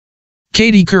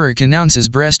Katie Couric announces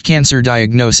breast cancer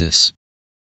diagnosis.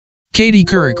 Katie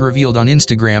Couric revealed on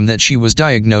Instagram that she was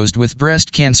diagnosed with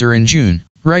breast cancer in June,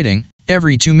 writing,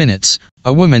 "Every 2 minutes,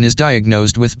 a woman is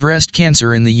diagnosed with breast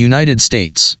cancer in the United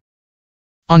States.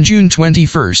 On June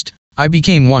 21st, I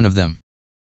became one of them.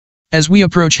 As we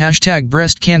approach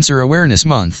 #Breast Cancer Awareness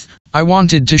Month, I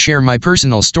wanted to share my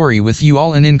personal story with you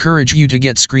all and encourage you to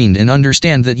get screened and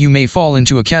understand that you may fall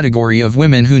into a category of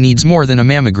women who needs more than a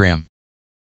mammogram."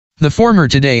 The former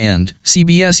Today and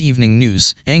CBS Evening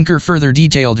News anchor further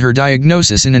detailed her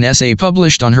diagnosis in an essay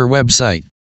published on her website.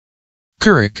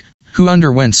 Couric, who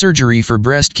underwent surgery for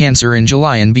breast cancer in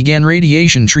July and began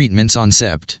radiation treatments on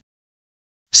Sept.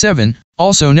 7,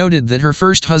 also noted that her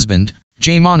first husband,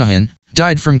 Jay Monahan,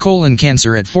 died from colon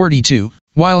cancer at 42,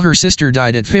 while her sister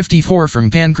died at 54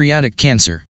 from pancreatic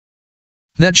cancer.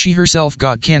 That she herself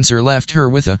got cancer left her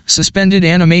with a suspended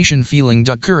animation feeling.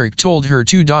 Couric told her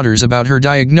 2 daughters about her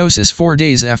diagnosis 4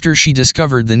 days after she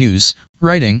discovered the news,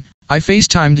 writing, "I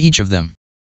FaceTimed each of them.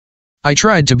 I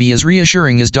tried to be as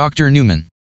reassuring as Dr. Newman.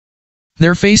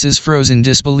 Their faces froze in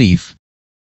disbelief.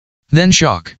 Then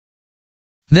shock.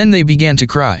 Then they began to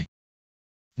cry.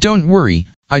 Don't worry,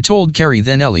 I told Carrie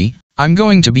then Ellie, I'm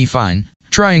going to be fine,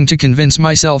 trying to convince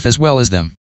myself as well as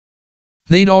them.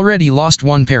 They'd already lost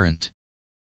one parent.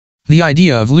 The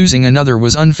idea of losing another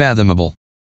was unfathomable.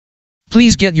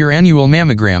 Please get your annual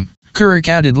mammogram," Couric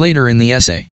added later in the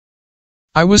essay.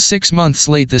 "I was 6 months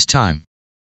late this time.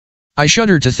 I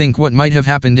shudder to think what might have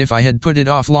happened if I had put it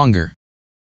off longer.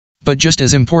 But just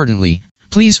as importantly,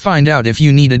 please find out if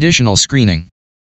you need additional screening."